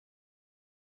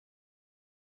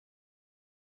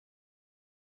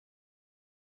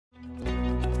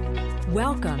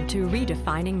Welcome to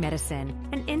Redefining Medicine,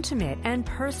 an intimate and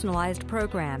personalized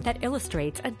program that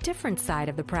illustrates a different side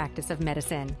of the practice of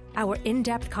medicine. Our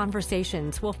in-depth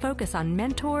conversations will focus on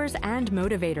mentors and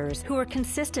motivators who are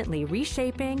consistently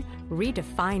reshaping,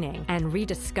 redefining, and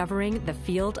rediscovering the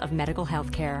field of medical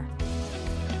healthcare.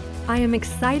 I am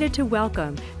excited to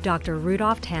welcome Dr.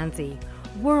 Rudolph Tanzi,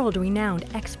 world-renowned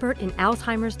expert in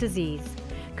Alzheimer's disease,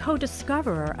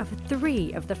 co-discoverer of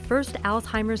 3 of the first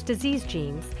Alzheimer's disease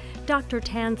genes. Dr.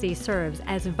 Tanzi serves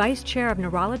as Vice Chair of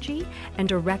Neurology and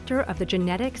Director of the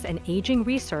Genetics and Aging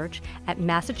Research at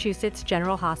Massachusetts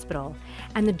General Hospital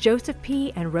and the Joseph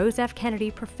P. and Rose F.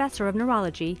 Kennedy Professor of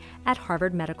Neurology at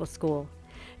Harvard Medical School.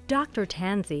 Dr.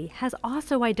 Tanzi has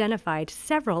also identified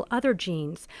several other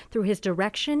genes through his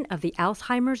direction of the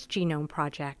Alzheimer's Genome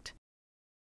Project.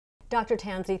 Dr.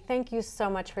 Tanzi, thank you so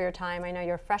much for your time. I know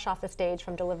you're fresh off the stage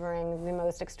from delivering the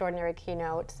most extraordinary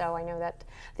keynote, so I know that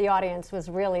the audience was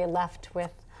really left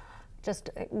with just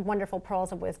wonderful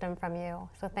pearls of wisdom from you.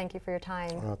 So thank you for your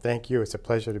time. Well, thank you. It's a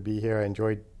pleasure to be here. I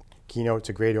enjoyed keynote. It's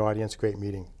a great audience, great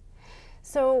meeting.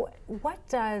 So what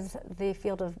does the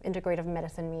field of integrative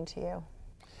medicine mean to you?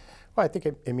 Well, I think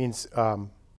it means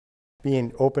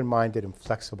being open-minded and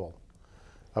flexible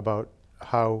about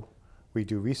how we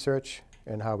do research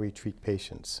and how we treat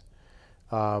patients.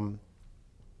 You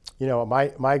know,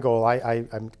 my goal,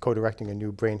 I'm co-directing a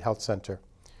new brain health center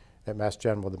at Mass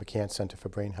General, the McCann Center for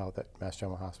Brain Health at Mass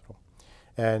General Hospital.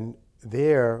 And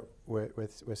there, we're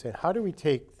saying, how do we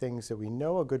take things that we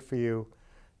know are good for you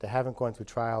that haven't gone through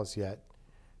trials yet,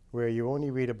 where you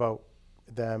only read about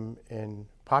them in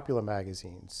popular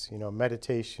magazines, you know,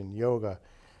 meditation, yoga,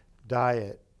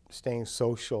 diet, staying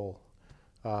social,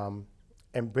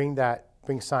 and bring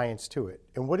science to it.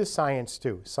 And what does science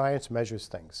do? Science measures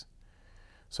things.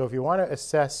 So if you want to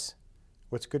assess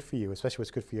what's good for you, especially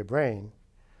what's good for your brain,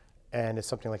 and it's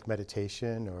something like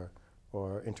meditation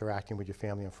or interacting with your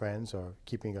family and friends or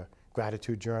keeping a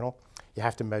gratitude journal, you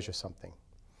have to measure something.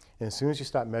 And as soon as you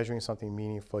start measuring something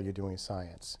meaningful, you're doing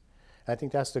science. And I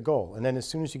think that's the goal. And then as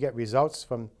soon as you get results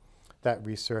from that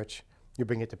research, you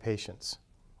bring it to patients.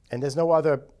 And there's no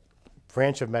other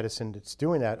branch of medicine that's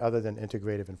doing that other than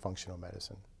integrative and functional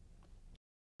medicine.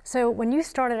 So when you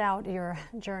started out your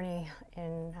journey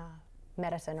in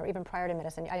medicine, or even prior to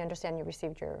medicine, I understand you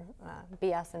received your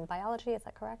BS in biology, is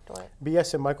that correct? Or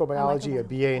BS in microbiology, a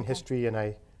BA in history, and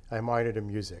I minored in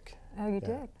music. Oh, you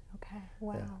did? Okay,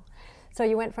 wow. Yeah. So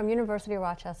you went from University of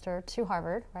Rochester to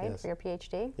Harvard, right, Yes. for your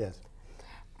PhD? Yes.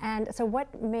 And so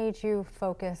what made you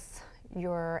focus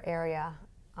your area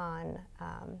on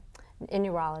in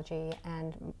neurology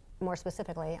and more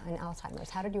specifically on Alzheimer's?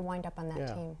 How did you wind up on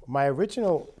that team? My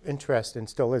original interest, and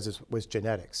still is, was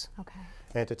genetics. Okay.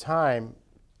 And at the time,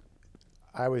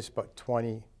 I was about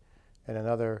 20, and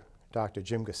another doctor,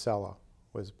 Jim Gasella,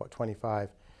 was about 25,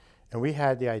 and we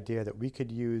had the idea that we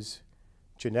could use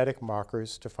genetic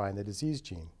markers to find the disease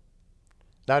gene.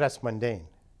 Now that's mundane,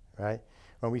 right?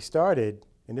 When we started,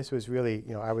 and this was really,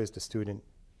 you know, I was the student,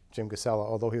 Jim Gasella,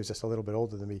 although he was just a little bit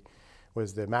older than me,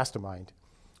 was the mastermind.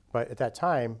 But at that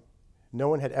time, no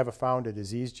one had ever found a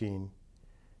disease gene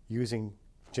using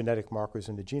genetic markers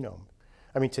in the genome.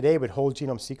 I mean, today with whole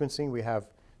genome sequencing, we have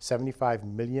 75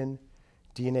 million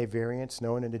DNA variants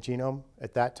known in the genome.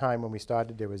 At that time when we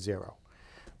started, there were 0.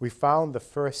 We found the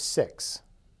first 6,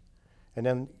 and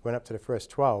then went up to the first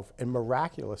 12, and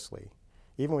miraculously,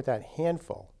 even with that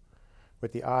handful,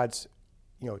 with the odds,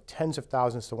 you know, tens of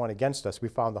thousands to 1 against us, we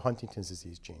found the Huntington's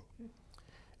disease gene.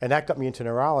 And that got me into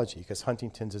neurology, because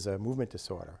Huntington's is a movement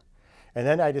disorder. And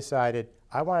then I decided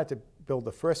I wanted to build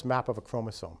the first map of a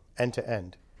chromosome, end to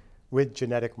end, with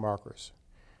genetic markers.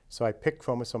 So I picked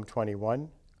chromosome 21,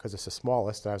 because it's the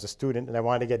smallest, and I was a student, and I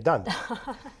wanted to get done.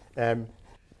 And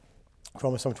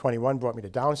chromosome 21 brought me to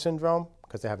Down syndrome,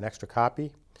 because they have an extra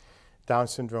copy. Down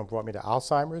syndrome brought me to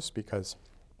Alzheimer's, because,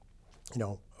 you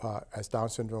know, as Down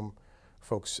syndrome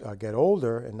folks get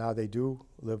older, and now they do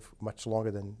live much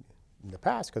longer than in the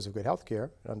past because of good health care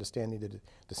and understanding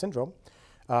the syndrome,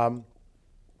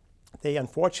 they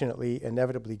unfortunately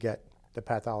inevitably get the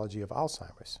pathology of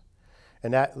Alzheimer's.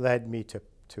 And that led me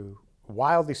to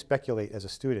wildly speculate as a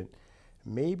student,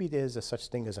 maybe there's a such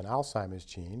thing as an Alzheimer's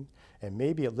gene, and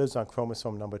maybe it lives on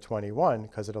chromosome number 21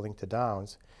 because it'll link to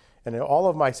Downs. And all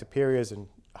of my superiors and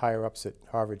higher ups at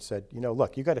Harvard said, you know,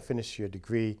 look, you got to finish your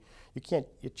degree. You can't,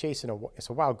 you're chasing it's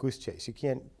a wild goose chase. You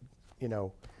can't, you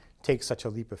know, take such a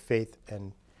leap of faith.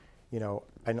 And, you know,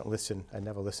 I don't listen. I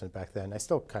never listened back then. I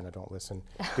still kind of don't listen.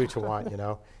 Do what you want, you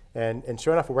know. And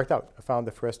sure enough, it worked out. I found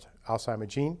the first Alzheimer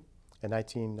gene in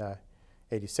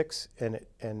 1986,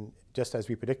 and just as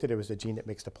we predicted, it was the gene that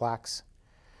makes the plaques.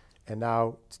 And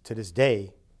now, to this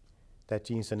day, that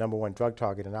gene's the #1 drug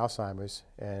target in Alzheimer's,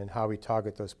 and how we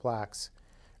target those plaques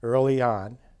early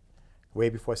on, way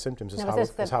before symptoms, is now, how...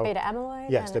 is this the beta amyloid?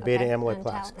 Yes, the beta amyloid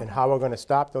plaques. And how we're going to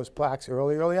stop those plaques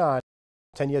early on,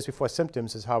 10 years before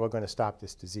symptoms, is how we're going to stop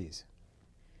this disease.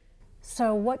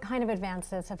 So what kind of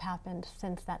advances have happened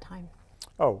since that time?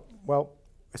 Oh, well,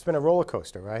 it's been a roller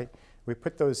coaster, right? We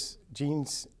put those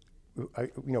genes,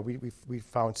 we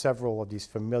found several of these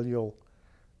familial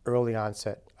early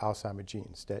onset Alzheimer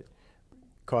genes that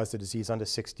cause the disease under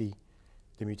 60.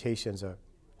 The mutations are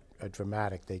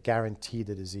dramatic. They guarantee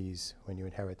the disease when you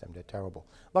inherit them. They're terrible.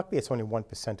 Luckily, it's only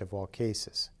 1% of all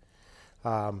cases.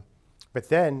 But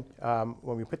then,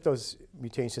 when we put those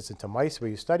mutations into mice where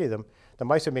you study them, the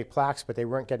mice would make plaques, but they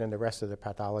weren't getting the rest of the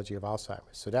pathology of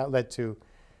Alzheimer's. So that led to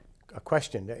a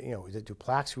question, do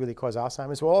plaques really cause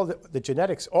Alzheimer's? Well,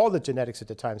 all the genetics at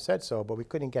the time said so, but we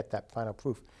couldn't get that final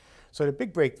proof. So the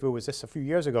big breakthrough was this: a few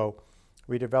years ago,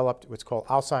 we developed what's called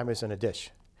Alzheimer's in a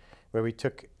dish, where we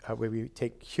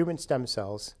take human stem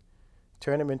cells,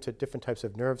 turn them into different types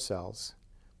of nerve cells,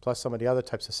 plus some of the other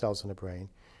types of cells in the brain.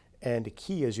 And the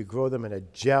key is you grow them in a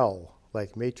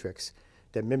gel-like matrix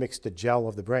that mimics the gel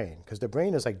of the brain, because the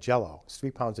brain is like Jell-O. It's 3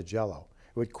 pounds of Jell-O.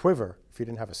 It would quiver if you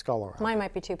didn't have a skull around. Mine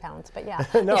might be 2 pounds, but yeah.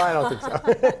 No, I don't think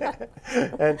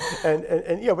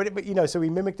so. So we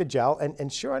mimic the gel,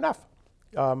 and sure enough,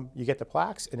 you get the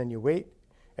plaques, and then you wait,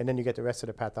 and then you get the rest of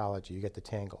the pathology. You get the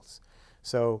tangles.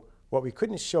 So what we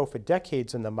couldn't show for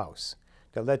decades in the mouse,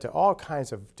 that led to all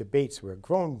kinds of debates where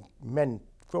grown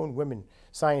women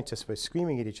scientists were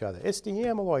screaming at each other, it's the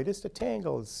amyloid, it's the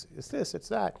tangles, it's this, it's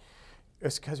that.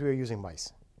 It's because we were using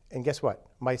mice. And guess what?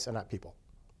 Mice are not people.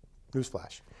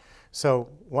 Newsflash. So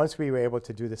once we were able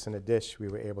to do this in a dish, we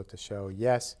were able to show,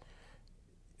 yes,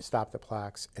 stop the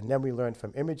plaques. And then we learned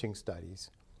from imaging studies,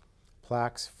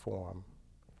 plaques form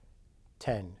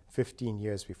 10, 15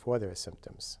 years before there are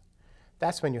symptoms.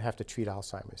 That's when you have to treat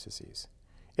Alzheimer's disease.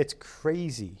 It's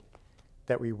crazy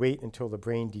that we wait until the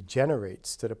brain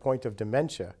degenerates to the point of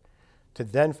dementia to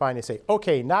then finally say,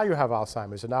 okay, now you have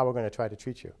Alzheimer's, and now we're going to try to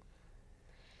treat you.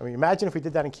 I mean, imagine if we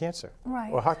did that in cancer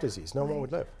or heart disease. No one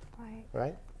would live,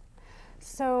 right?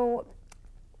 So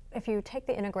if you take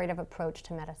the integrative approach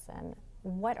to medicine,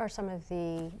 what are some of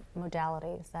the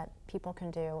modalities that people can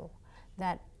do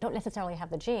that don't necessarily have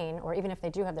the gene, or even if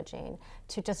they do have the gene,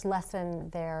 to just lessen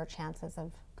their chances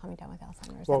of coming down with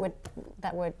Alzheimer's? Well,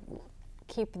 that would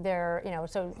keep their,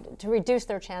 so to reduce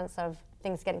their chance of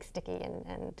things getting sticky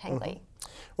and tangly.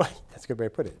 Well, that's a good way to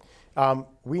put it.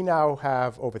 We now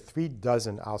have over 3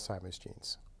 dozen Alzheimer's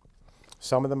genes.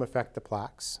 Some of them affect the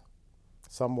plaques.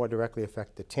 Some more directly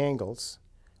affect the tangles,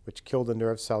 which kill the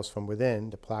nerve cells from within.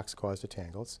 The plaques cause the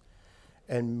tangles.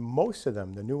 And most of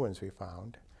them, the new ones we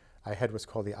found, I had what's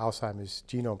called the Alzheimer's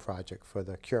Genome Project for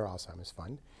the Cure Alzheimer's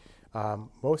Fund.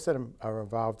 Most of them are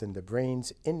involved in the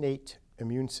brain's innate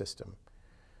immune system,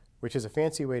 which is a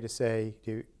fancy way to say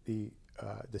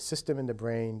the system in the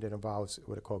brain that involves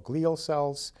what are called glial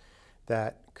cells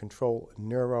that control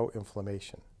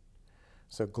neuroinflammation.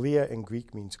 So glia in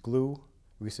Greek means glue.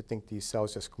 We used to think these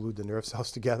cells just glued the nerve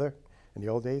cells together in the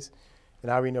old days. And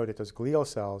now we know that those glial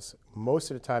cells,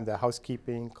 most of the time they're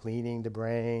housekeeping, cleaning the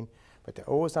brain, but they're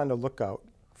always on the lookout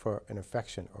for an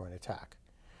infection or an attack.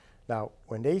 Now,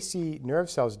 when they see nerve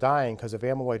cells dying because of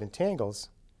amyloid and tangles,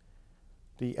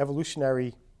 the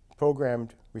evolutionary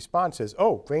programmed response is,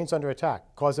 oh, brain's under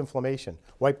attack, cause inflammation,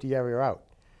 wipe the area out.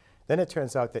 Then it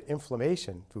turns out that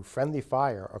inflammation through friendly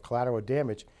fire or collateral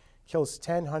damage kills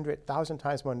 10, 100, 1,000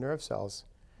 times more nerve cells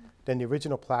than the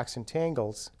original plaques and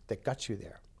tangles that got you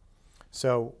there.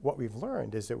 So what we've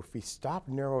learned is that if we stop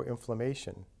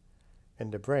neuroinflammation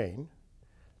in the brain,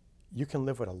 you can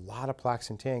live with a lot of plaques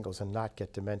and tangles and not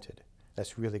get demented.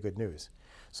 That's really good news.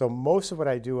 So most of what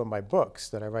I do in my books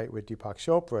that I write with Deepak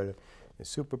Chopra, the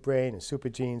Super Brain and Super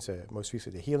Genes, most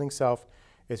recently the Healing Self,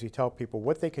 is we tell people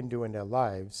what they can do in their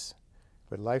lives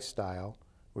with lifestyle.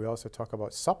 We also talk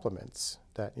about supplements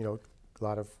that a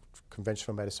lot of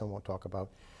conventional medicine won't talk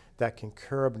about that can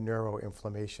curb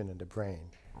neuroinflammation in the brain.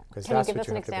 Can you give us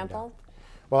an example?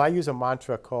 Well, I use a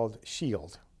mantra called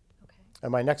SHIELD. Okay.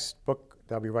 And my next book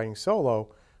that I'll be writing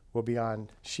solo will be on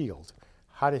SHIELD,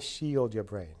 how to shield your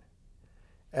brain.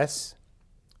 S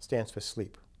stands for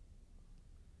sleep.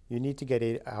 You need to get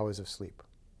 8 hours of sleep.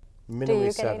 Minimally do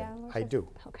you 7. Get 8 hours? I do.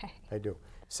 Okay. I do.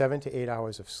 7 to 8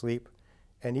 hours of sleep.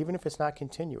 And even if it's not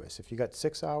continuous, if you got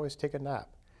 6 hours, take a nap.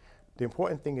 The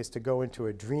important thing is to go into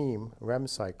a dream REM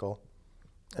cycle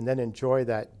and then enjoy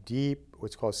that deep,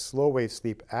 what's called slow wave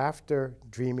sleep after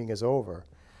dreaming is over.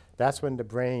 That's when the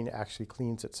brain actually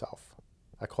cleans itself.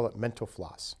 I call it mental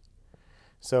floss.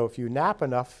 So if you nap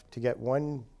enough to get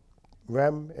one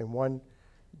REM and one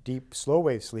deep slow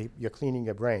wave sleep, you're cleaning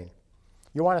your brain.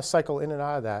 You want to cycle in and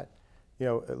out of that,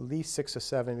 at least 6 or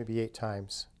 7, maybe 8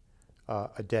 times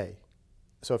a day.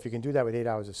 So if you can do that with 8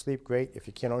 hours of sleep, great. If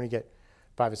you can only get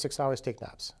 5 or 6 hours, take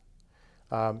naps.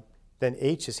 Then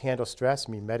H is handle stress,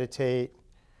 meditate,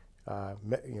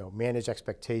 manage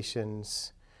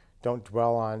expectations, don't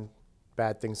dwell on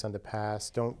bad things on the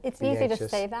past, don't It's be easy anxious. to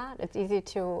say that. It's easy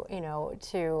to,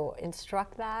 to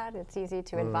instruct that. It's easy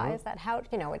to advise that. How,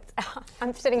 it's,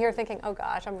 I'm sitting here thinking, oh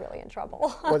gosh, I'm really in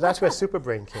trouble. Well, that's where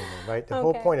Superbrain came in, right? The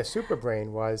whole point of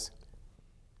Superbrain was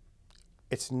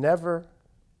it's never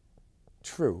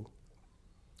true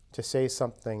to say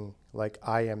something like,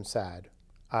 I am sad,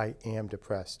 I am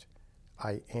depressed,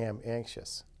 I am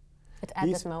anxious. It's at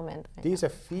this moment. These are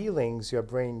feelings your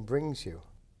brain brings you.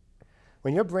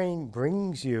 When your brain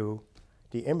brings you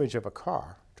the image of a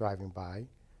car driving by,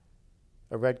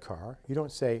 a red car, you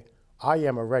don't say, I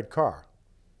am a red car.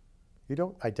 You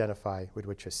don't identify with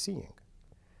what you're seeing.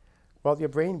 Well, your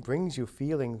brain brings you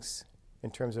feelings in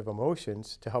terms of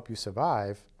emotions to help you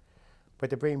survive,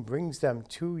 but the brain brings them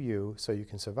to you so you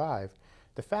can survive.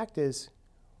 The fact is,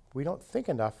 we don't think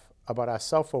enough about our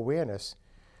self-awareness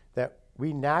that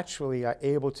we naturally are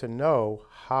able to know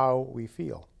how we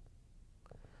feel.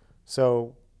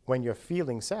 So when you're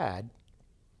feeling sad,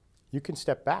 you can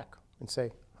step back and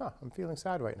say, I'm feeling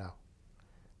sad right now.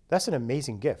 That's an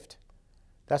amazing gift.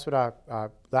 That's what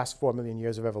our last 4 million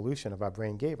years of evolution of our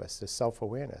brain gave us, this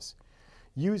self-awareness.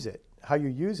 Use it. How you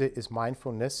use it is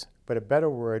mindfulness, but a better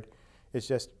word is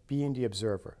just being the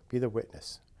observer, be the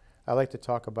witness. I like to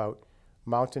talk about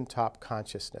mountaintop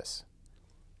consciousness,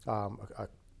 a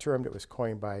term that was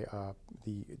coined by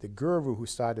the guru who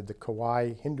started the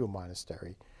Kauai Hindu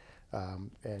monastery,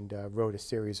 and wrote a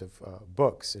series of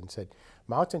books and said,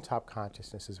 mountaintop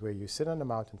consciousness is where you sit on the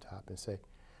mountaintop and say,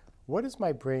 what is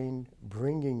my brain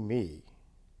bringing me,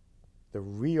 the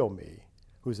real me,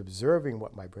 who's observing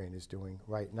what my brain is doing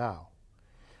right now?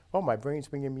 Oh, my brain's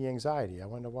bringing me anxiety. I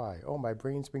wonder why. Oh, my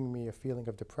brain's bringing me a feeling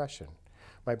of depression.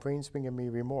 My brain's bringing me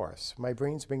remorse. My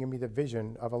brain's bringing me the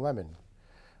vision of a lemon.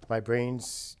 My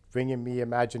brain's bringing me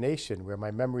imagination, where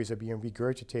my memories are being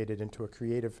regurgitated into a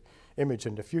creative image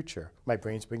in the future. My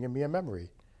brain's bringing me a memory.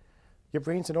 Your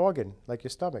brain's an organ, like your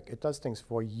stomach. It does things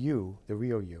for you, the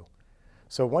real you.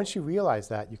 So once you realize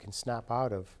that, you can snap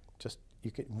out of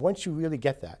once you really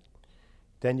get that,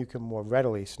 then you can more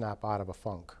readily snap out of a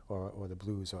funk or the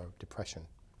blues or depression.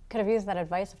 Could have used that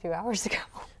advice a few hours ago.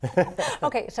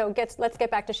 Okay, so let's get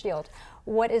back to SHIELD.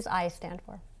 What does I stand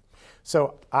for?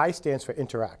 So I stands for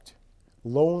interact.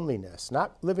 Loneliness,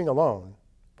 not living alone,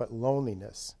 but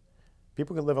loneliness.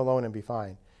 People can live alone and be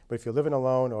fine. But if you're living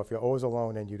alone, or if you're always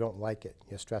alone and you don't like it,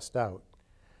 you're stressed out,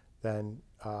 then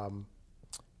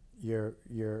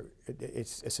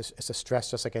it's a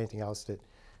stress just like anything else that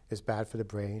is bad for the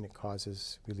brain. It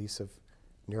causes release of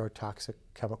neurotoxic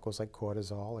chemicals like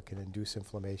cortisol. It can induce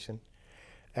inflammation.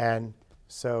 And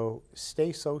so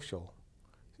stay social.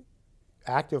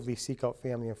 Actively seek out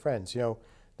family and friends.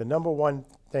 The number one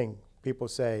thing people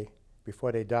say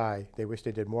before they die they wish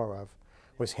they did more of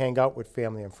was hang out with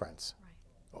family and friends.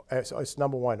 Right. So it's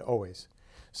number one always.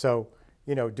 So,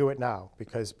 do it now,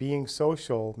 because being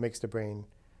social makes the brain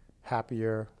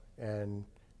happier, and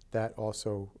that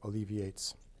also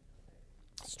alleviates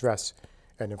stress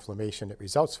and inflammation that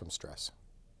results from stress.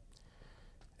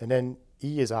 And then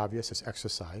E is obvious, it's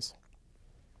exercise.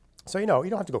 So, you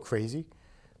don't have to go crazy,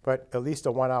 but at least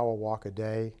a 1 hour walk a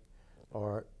day,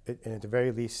 or and at the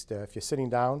very least, if you're sitting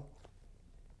down,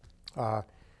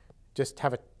 just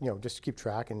have it, just keep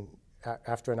track, and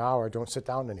after an hour, don't sit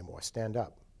down anymore, stand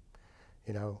up.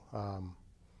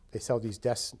 They sell these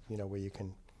desks, where you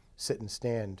can sit and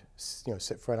stand,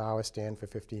 sit for an hour, stand for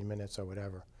 15 minutes or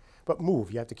whatever. But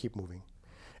move, you have to keep moving.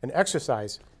 And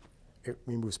exercise, it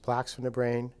removes plaques from the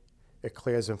brain, it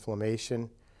clears inflammation,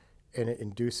 and it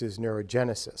induces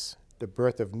neurogenesis, the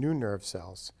birth of new nerve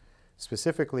cells,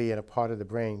 specifically in a part of the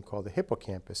brain called the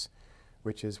hippocampus,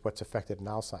 which is what's affected in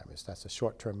Alzheimer's. That's the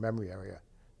short-term memory area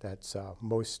that's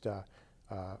most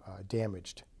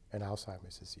damaged in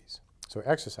Alzheimer's disease. So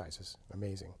exercise is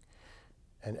amazing.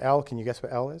 And L, can you guess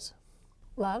what L is?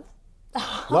 Love.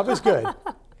 Love is good.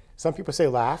 Some people say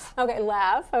laugh. Okay,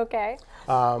 laugh, okay.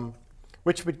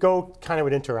 Which would go kind of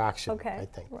with interaction, okay. I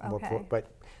think. Okay. But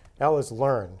L is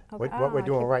learn, okay. what we're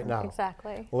doing right now.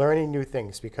 Exactly. Learning new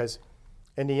things, because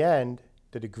in the end,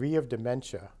 the degree of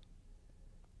dementia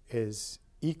is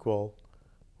equal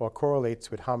or correlates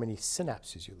with how many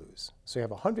synapses you lose. So you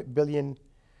have 100 billion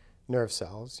nerve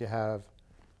cells. You have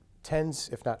tens,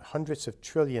 if not hundreds of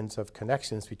trillions of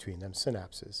connections between them,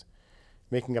 synapses,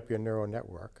 making up your neural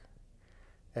network.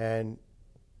 And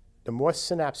the more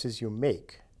synapses you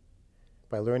make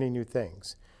by learning new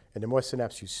things, and the more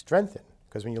synapses you strengthen,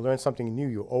 because when you learn something new,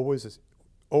 you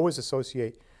always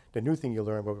associate the new thing you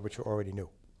learn with what you already knew.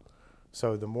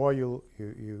 So the more you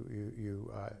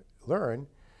learn,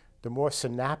 the more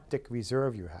synaptic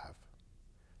reserve you have.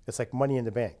 It's like money in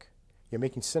the bank. You're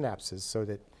making synapses so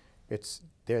that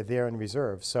they're there in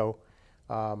reserve. So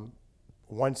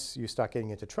once you start getting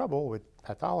into trouble with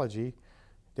pathology,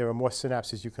 there are more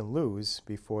synapses you can lose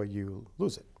before you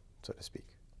lose it, so to speak,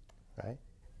 right?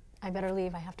 I better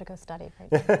leave. I have to go study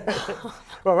right now.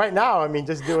 Well, right now, I mean,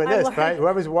 just doing this, right?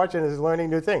 Whoever's watching is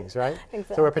learning new things, right?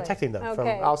 Exactly. So we're protecting them from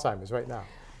Alzheimer's right now.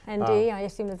 And D, I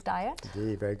assume, is diet?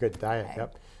 D, very good, diet,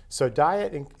 yep. So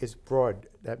diet is broad.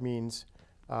 That means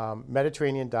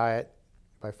Mediterranean diet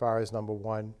by far is number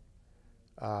one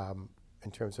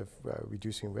in terms of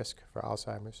reducing risk for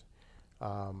Alzheimer's.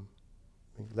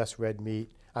 Less red meat.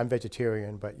 I'm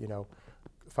vegetarian, but you know,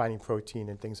 finding protein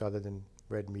in things other than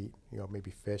red meat, you know,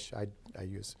 maybe fish. I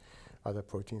use other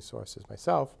protein sources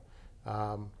myself.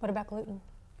 What about gluten?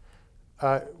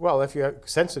 Well, if you're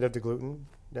sensitive to gluten,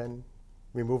 then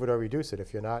remove it or reduce it.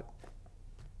 If you're not,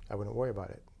 I wouldn't worry about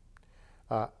it.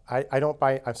 I don't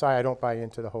buy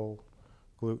into the whole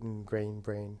gluten, grain,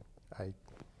 brain. I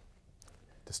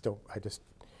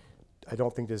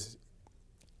don't think there's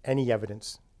any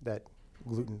evidence that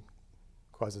gluten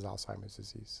causes Alzheimer's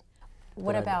disease.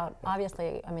 What about,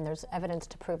 obviously, I mean, there's evidence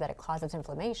to prove that it causes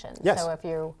inflammation. Yes. So if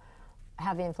you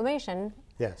have the inflammation,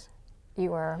 yes,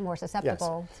 you are more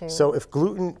susceptible to... So if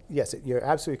gluten, yes, you're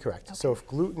absolutely correct. Okay. So if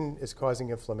gluten is causing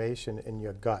inflammation in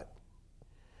your gut,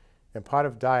 and part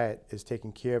of diet is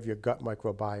taking care of your gut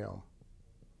microbiome,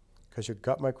 because your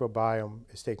gut microbiome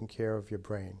is taking care of your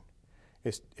brain.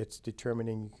 It's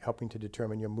helping to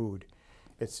determine your mood.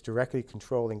 It's directly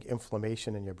controlling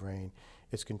inflammation in your brain.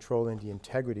 It's controlling the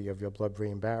integrity of your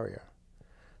blood-brain barrier.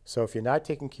 So if you're not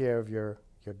taking care of your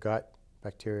gut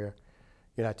bacteria,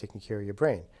 you're not taking care of your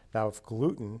brain. Now, if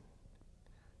gluten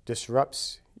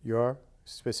disrupts your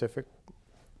specific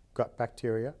gut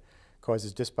bacteria,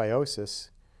 causes dysbiosis,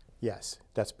 yes,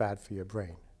 that's bad for your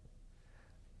brain.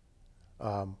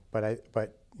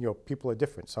 But you know, people are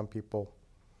different. Some people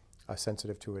are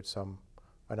sensitive to it, some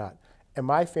are not. In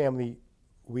my family,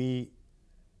 we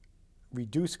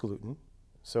reduce gluten,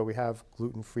 so we have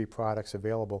gluten-free products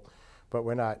available, but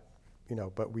we're not, you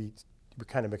know, but we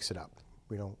kind of mix it up.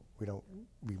 We don't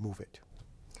remove it.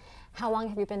 How long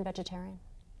have you been vegetarian?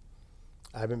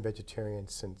 I've been vegetarian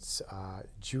since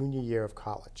junior year of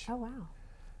college. Oh, wow.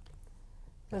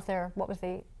 What was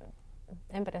the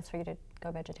impetus for you to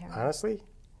go vegetarian? Honestly,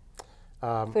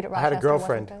 Food at I had a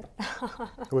girlfriend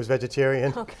who was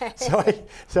vegetarian. Okay.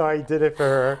 So I did it for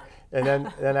her, and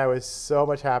then I was so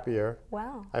much happier.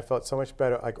 Wow. I felt so much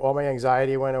better. Like all my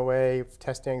anxiety went away,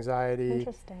 test anxiety.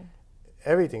 Interesting.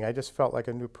 Everything. I just felt like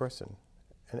a new person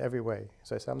in every way.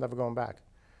 So I said, I'm never going back.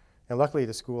 And luckily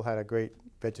the school had a great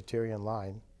vegetarian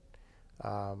line.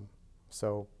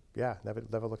 So yeah,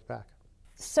 never looked back.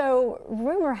 So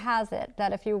rumor has it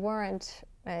that if you weren't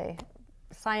a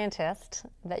scientist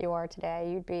that you are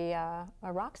today, you'd be a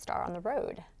rock star on the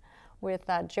road with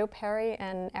Joe Perry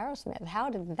and Aerosmith. How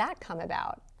did that come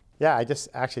about? Yeah, I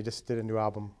actually just did a new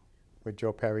album with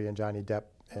Joe Perry and Johnny Depp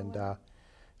and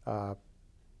a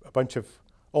bunch of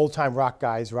old-time rock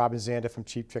guys. Robin Zander from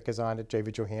Cheap Trick is on it,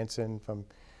 David Johansen from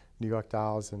New York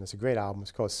Dolls, and it's a great album.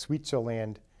 It's called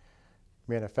Sweetserland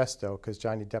Manifesto, because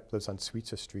Johnny Depp lives on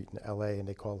Sweetser Street in LA, and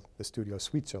they call the studio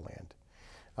Sweetserland.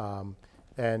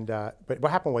 But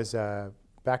what happened was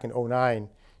back in '09,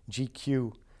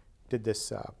 GQ did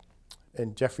this,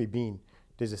 and Jeffrey Bean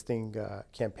did this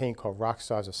campaign called Rock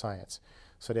Stars of Science.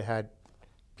 So they had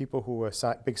people who were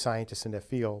big scientists in their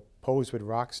field pose with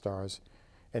rock stars,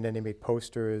 and then they made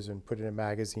posters and put it in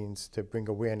magazines to bring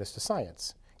awareness to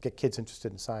science, get kids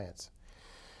interested in science.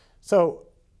 So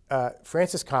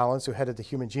Francis Collins, who headed the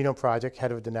Human Genome Project,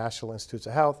 head of the National Institutes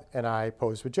of Health, and I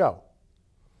posed with Joe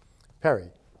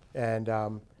Perry. And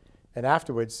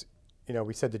afterwards, you know,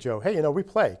 we said to Joe, hey, you know, we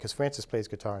play, because Francis plays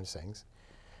guitar and sings.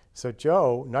 So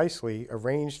Joe nicely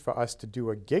arranged for us to do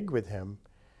a gig with him.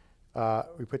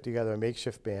 We put together a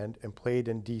makeshift band and played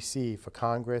in DC for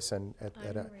Congress, and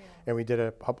we did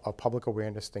a public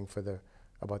awareness thing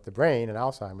about the brain and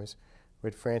Alzheimer's,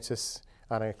 with Francis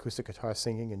on an acoustic guitar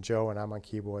singing and Joe and I'm on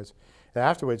keyboards. And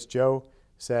afterwards, Joe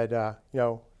said, you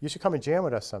know, you should come and jam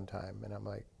with us sometime. And I'm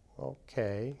like,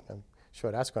 okay, I'm sure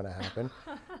that's going to happen.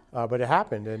 But it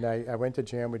happened, and I went to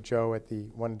jam with Joe at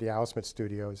one of the Aerosmith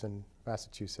studios in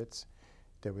Massachusetts.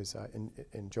 there was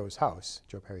in Joe's house,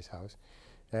 Joe Perry's house.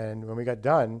 And when we got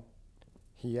done,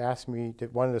 he asked me,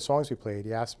 one of the songs we played,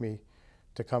 he asked me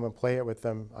to come and play it with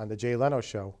them on the Jay Leno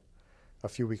show a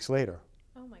few weeks later.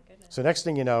 Oh my goodness. So next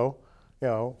thing you know,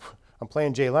 I'm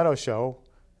playing Jay Leno's show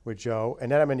with Joe,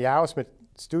 and then I'm in the Aerosmith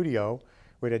studio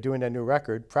where they're doing their new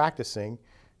record, practicing,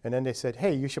 and then they said,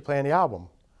 hey, you should play on the album.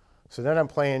 So then I'm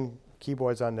playing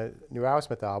keyboards on the new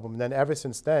Aerosmith album, and then ever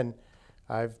since then,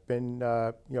 I've been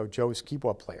Joe's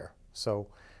keyboard player. So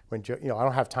when Joe, I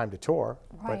don't have time to tour,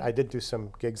 right. but I did do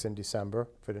some gigs in December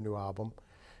for the new album,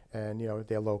 and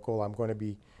they're local. I'm going to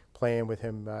be playing with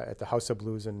him at the House of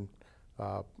Blues in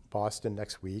Boston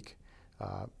next week.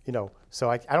 So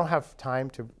I don't have time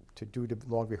to do the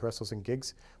long rehearsals and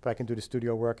gigs, but I can do the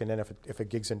studio work, and then if a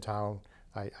gig's in town,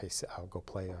 I'll go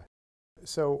play.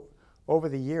 So over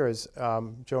the years,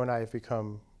 Joe and I have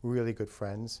become really good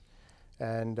friends,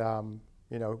 and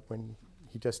when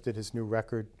he just did his new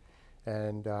record,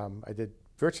 and I did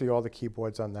virtually all the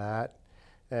keyboards on that,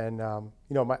 and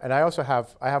and I also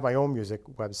have my own music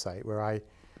website where I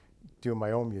do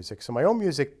my own music. So my own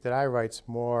music that I write's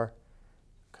more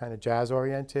kind of jazz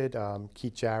oriented.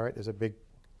 Keith Jarrett is a big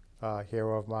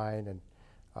hero of mine,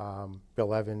 and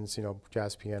Bill Evans,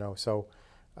 jazz piano. So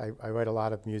I write a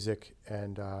lot of music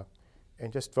and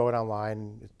just throw it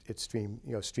online. It's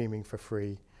streaming for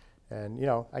free, and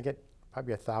I get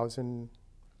probably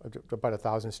about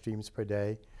 1,000 streams per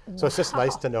day. Wow. So it's just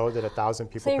nice to know that 1,000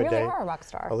 people per day really are a rock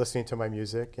star. are listening to my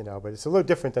music, but it's a little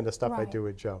different than the stuff right. I do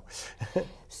with Joe.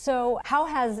 So how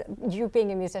has you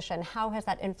being a musician, how has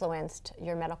that influenced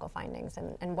your medical findings,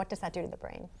 and what does that do to the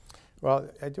brain? Well,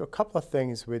 I do a couple of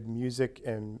things with music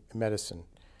and medicine.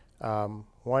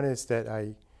 One is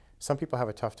that some people have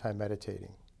a tough time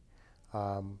meditating.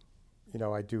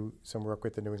 I do some work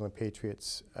with the New England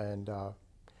Patriots and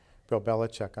Bill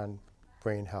Belichick on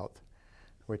brain health,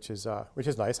 which is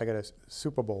nice. I got a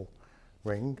Super Bowl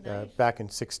ring back in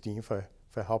 '16 for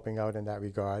helping out in that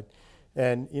regard,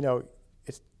 and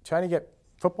it's trying to get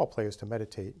football players to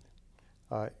meditate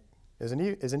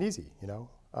isn't easy.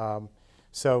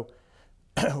 So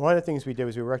one of the things we did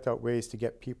was we worked out ways to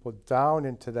get people down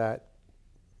into that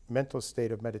mental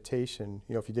state of meditation.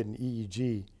 If you did an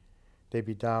EEG, they'd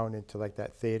be down into like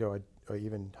that theta or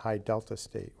even high delta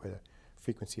state where the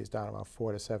frequency is down around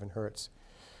 4 to 7 hertz.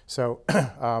 So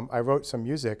I wrote some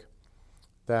music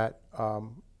that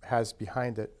has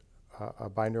behind it a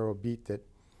binaural beat that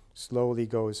slowly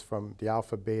goes from the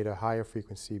alpha, beta, higher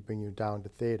frequency, bring you down to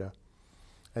theta.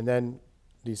 And then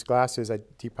these glasses,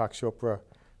 Deepak Chopra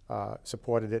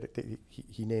supported it.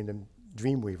 He named them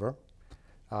Dreamweaver.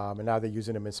 And now they're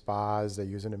using them in spas, they're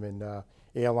using them in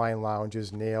airline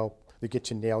lounges, they get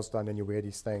your nails done and you wear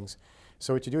these things.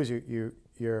 So what you do is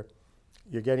you're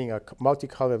getting a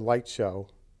multicolored light show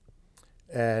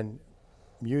and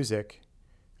music,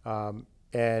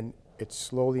 and it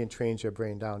slowly entrains your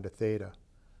brain down to theta.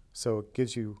 So it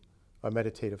gives you a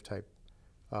meditative type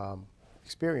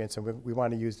experience, and we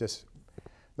want to use this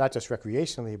not just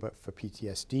recreationally, but for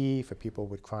PTSD, for people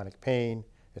with chronic pain,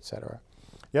 etc.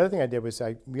 The other thing I did was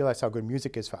I realized how good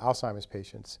music is for Alzheimer's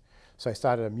patients. So I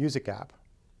started a music app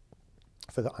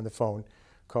on the phone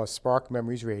called Spark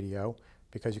Memories Radio,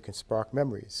 because you can spark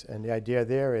memories. And the idea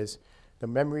there is the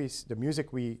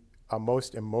music we are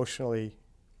most emotionally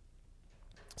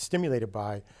stimulated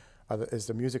by is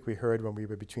the music we heard when we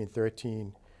were between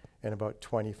 13 and about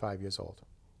 25 years old.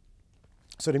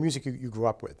 So the music you grew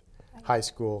up with, high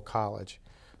school, college.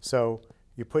 So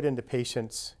you put in the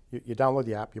patient's, you download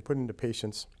the app, you put in the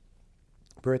patient's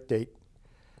birth date,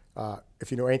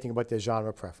 if you know anything about their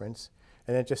genre preference,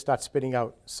 and then just start spitting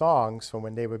out songs from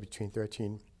when they were between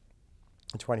 13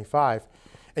 and 25.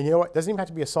 And you know what? It doesn't even have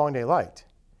to be a song they liked.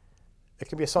 It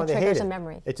can be a song they hated. It triggers a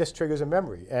memory. It just triggers a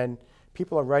memory. And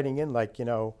people are writing in like,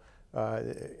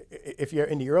 if you're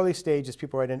in the early stages,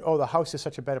 people write in, oh, the house is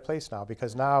such a better place now,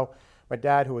 because now my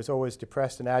dad, who was always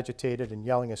depressed and agitated and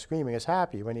yelling and screaming, is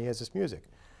happy when he hears this music.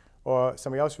 Or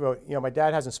somebody else wrote, my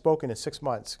dad hasn't spoken in 6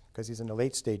 months because he's in the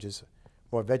late stages,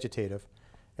 more vegetative.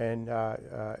 And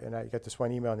I got this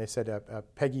one email, and they said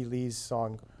Peggy Lee's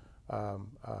song,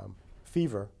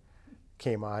 Fever,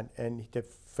 came on, and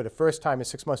for the first time in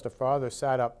 6 months, the father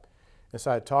sat up and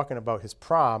started talking about his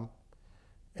prom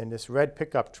and this red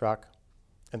pickup truck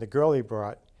and the girl he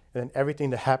brought, and then everything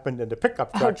that happened in the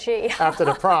pickup truck after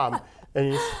the prom.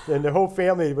 And the whole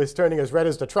family was turning as red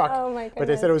as the truck. Oh my goodness. But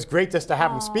they said it was great just to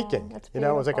have him speaking. That's it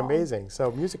was like amazing.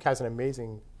 So music has an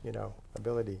amazing,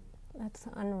 ability. That's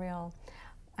unreal.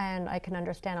 And I can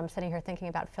understand, I'm sitting here thinking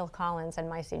about Phil Collins and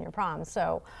my senior prom.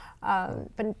 So,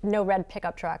 but no red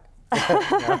pickup truck.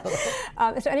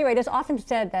 So anyway, it is often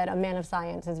said that a man of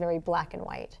science is very black and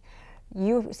white.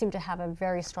 You seem to have a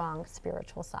very strong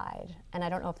spiritual side, and I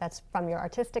don't know if that's from your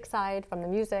artistic side, from the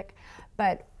music,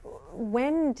 but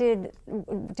when did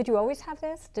you always have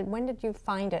this? When did you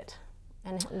find it?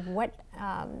 And what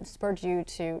spurred you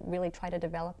to really try to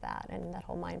develop that and that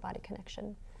whole mind-body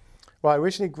connection? Well, I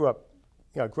originally grew up,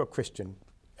 I grew up Christian,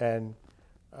 and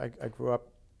I grew up,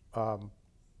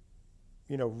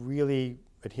 really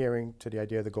adhering to the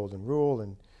idea of the Golden Rule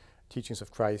and teachings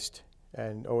of Christ,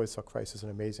 and always saw Christ as an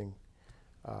amazing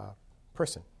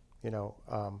person,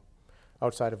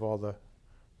 outside of all the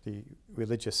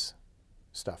religious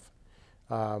stuff.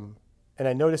 And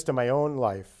I noticed in my own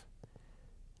life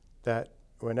that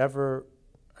whenever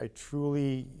I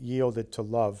truly yielded to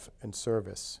love and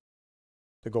service,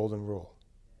 the Golden Rule,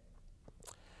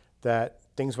 that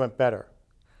things went better.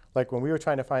 Like when we were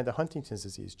trying to find the Huntington's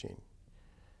disease gene,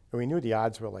 and we knew the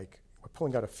odds were like, we're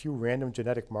pulling out a few random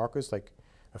genetic markers, like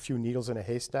a few needles in a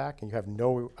haystack, and you have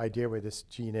no idea where this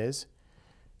gene is.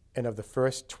 And of the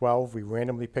first 12 we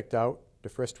randomly picked out, the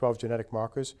first 12 genetic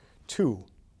markers, 2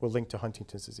 were linked to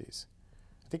Huntington's disease.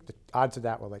 I think the odds of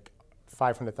that were like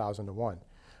 500,000 to 1.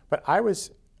 But I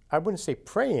wouldn't say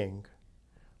praying,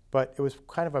 but it was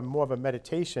kind of more of a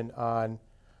meditation on,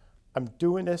 I'm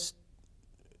doing this,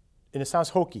 and it sounds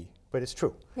hokey, but it's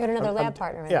true. You had another lab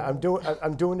partner. Yeah,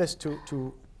 I'm doing this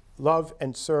to love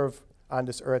and serve on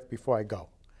this earth before I go.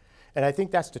 And I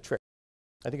think that's the trick.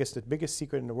 I think it's the biggest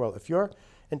secret in the world. If your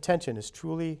intention is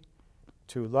truly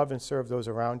to love and serve those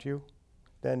around you,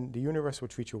 then the universe will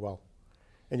treat you well,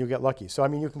 and you'll get lucky. So I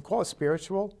mean, you can call it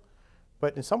spiritual,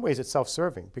 but in some ways it's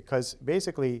self-serving, because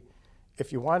basically,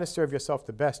 if you want to serve yourself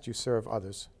the best, you serve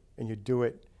others, and you do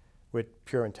it with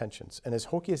pure intentions. And as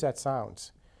hokey as that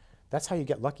sounds, that's how you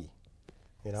get lucky,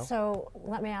 So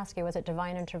let me ask you, was it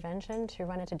divine intervention to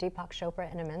run into Deepak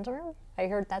Chopra in a men's room? I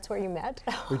heard that's where you met.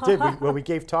 We did. We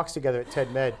gave talks together at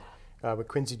TED Med with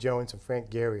Quincy Jones and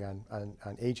Frank Gehry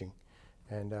on aging.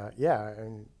 And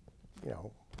in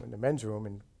the men's room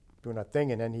and doing our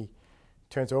thing, and then he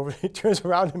turns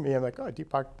around to me. I'm like, oh,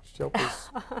 Deepak Chopra's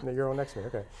in the Euro next to me.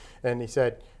 Okay. And he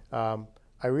said,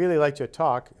 I really liked your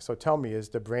talk, so tell me, is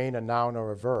the brain a noun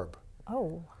or a verb?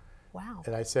 Oh, wow.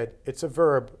 And I said, it's a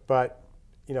verb, but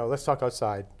let's talk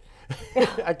outside.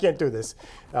 I can't do this.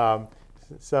 And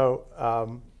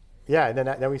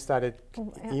then we started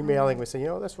emailing. We said,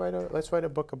 let's write a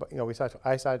book about.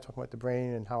 I started talking about the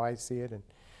brain and how I see it, and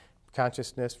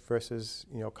consciousness versus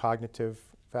cognitive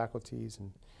faculties,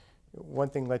 and one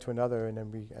thing led to another, and then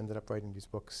we ended up writing these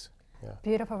books. Yeah.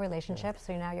 Beautiful relationship.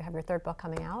 So now you have your third book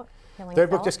coming out. Third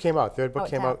book just came out. Third book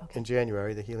came out in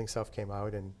January. The Healing Self came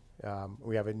out, and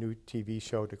we have a new TV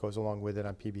show that goes along with it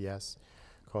on PBS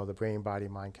called The Brain Body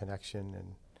Mind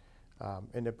Connection,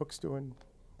 and the book's doing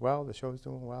well. The show's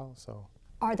doing well. So,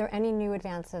 are there any new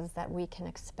advances that we can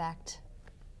expect?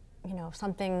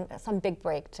 Some big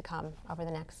break to come over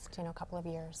the next couple of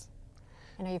years.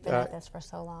 I know you've been at this for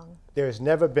so long. There's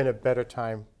never been a better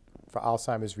time for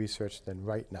Alzheimer's research than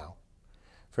right now.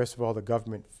 First of all, the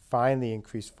government finally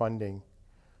increased funding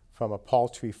from a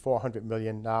paltry $400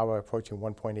 million, now we're approaching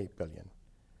 $1.8 billion.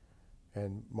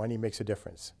 And money makes a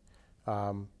difference.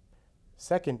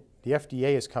 Second, the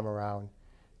FDA has come around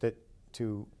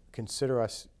to consider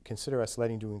us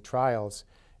doing trials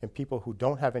in people who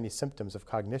don't have any symptoms of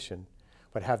cognition,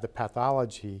 but have the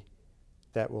pathology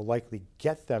that will likely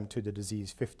get them to the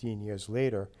disease 15 years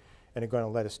later, and are going to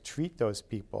let us treat those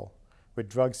people with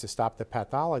drugs to stop the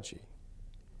pathology.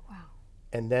 Wow.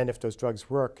 And then if those drugs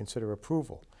work, consider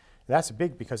approval. And that's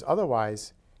big, because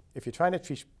otherwise, if you're trying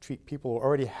to treat people who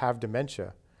already have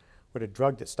dementia with a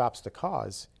drug that stops the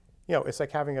cause, it's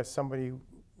like having somebody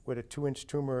with a 2-inch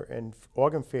tumor and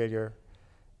organ failure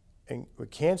and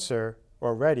with cancer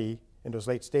already in those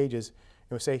late stages,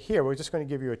 and we say, here, we're just going to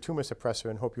give you a tumor suppressor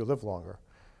and hope you live longer.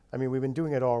 I mean, we've been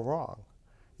doing it all wrong.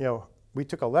 We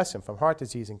took a lesson from heart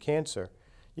disease and cancer.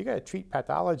 You got to treat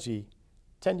pathology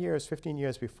 10 years, 15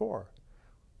 years before.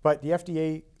 But the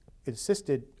FDA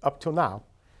insisted up till now,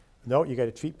 no, you got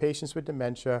to treat patients with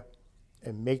dementia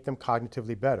and make them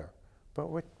cognitively better. But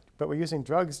we're using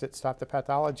drugs that stop the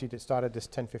pathology that started this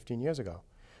 10, 15 years ago.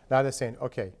 Now they're saying,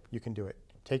 okay, you can do it.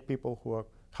 Take people who are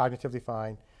cognitively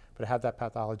fine, but have that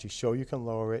pathology, show you can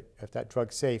lower it. If that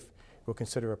drug's safe, we'll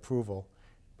consider approval.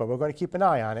 But we're going to keep an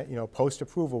eye on it.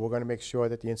 Post-approval, we're going to make sure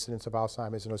that the incidence of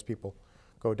Alzheimer's in those people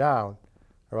go down,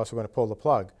 or else we're going to pull the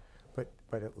plug.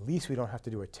 But at least we don't have to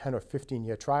do a 10 or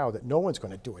 15-year trial that no one's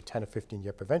going to do a 10 or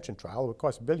 15-year prevention trial. It would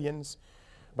cost billions.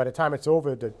 By the time it's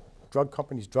over, the drug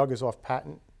company's drug is off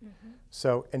patent. Mm-hmm.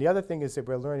 So, and the other thing is that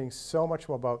we're learning so much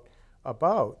more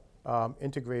about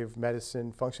integrative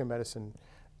medicine, functional medicine,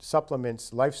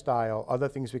 supplements, lifestyle, other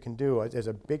things we can do. There's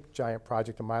a big giant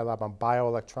project in my lab on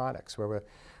bioelectronics where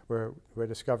we're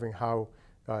discovering how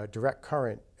direct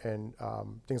current and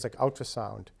things like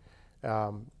ultrasound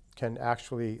can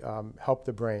actually help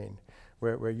the brain.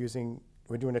 We're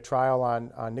doing a trial on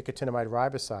nicotinamide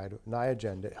riboside,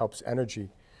 Niagen, that helps energy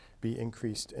be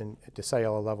increased at the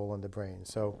cellular level in the brain.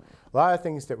 So a lot of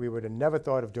things that we would have never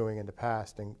thought of doing in the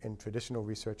past in traditional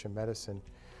research in medicine.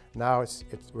 Now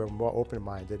we're more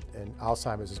open-minded, and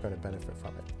Alzheimer's is going to benefit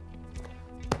from it.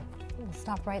 We'll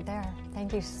stop right there.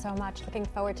 Thank you so much. Looking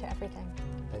forward to everything.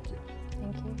 Thank you.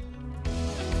 Thank you.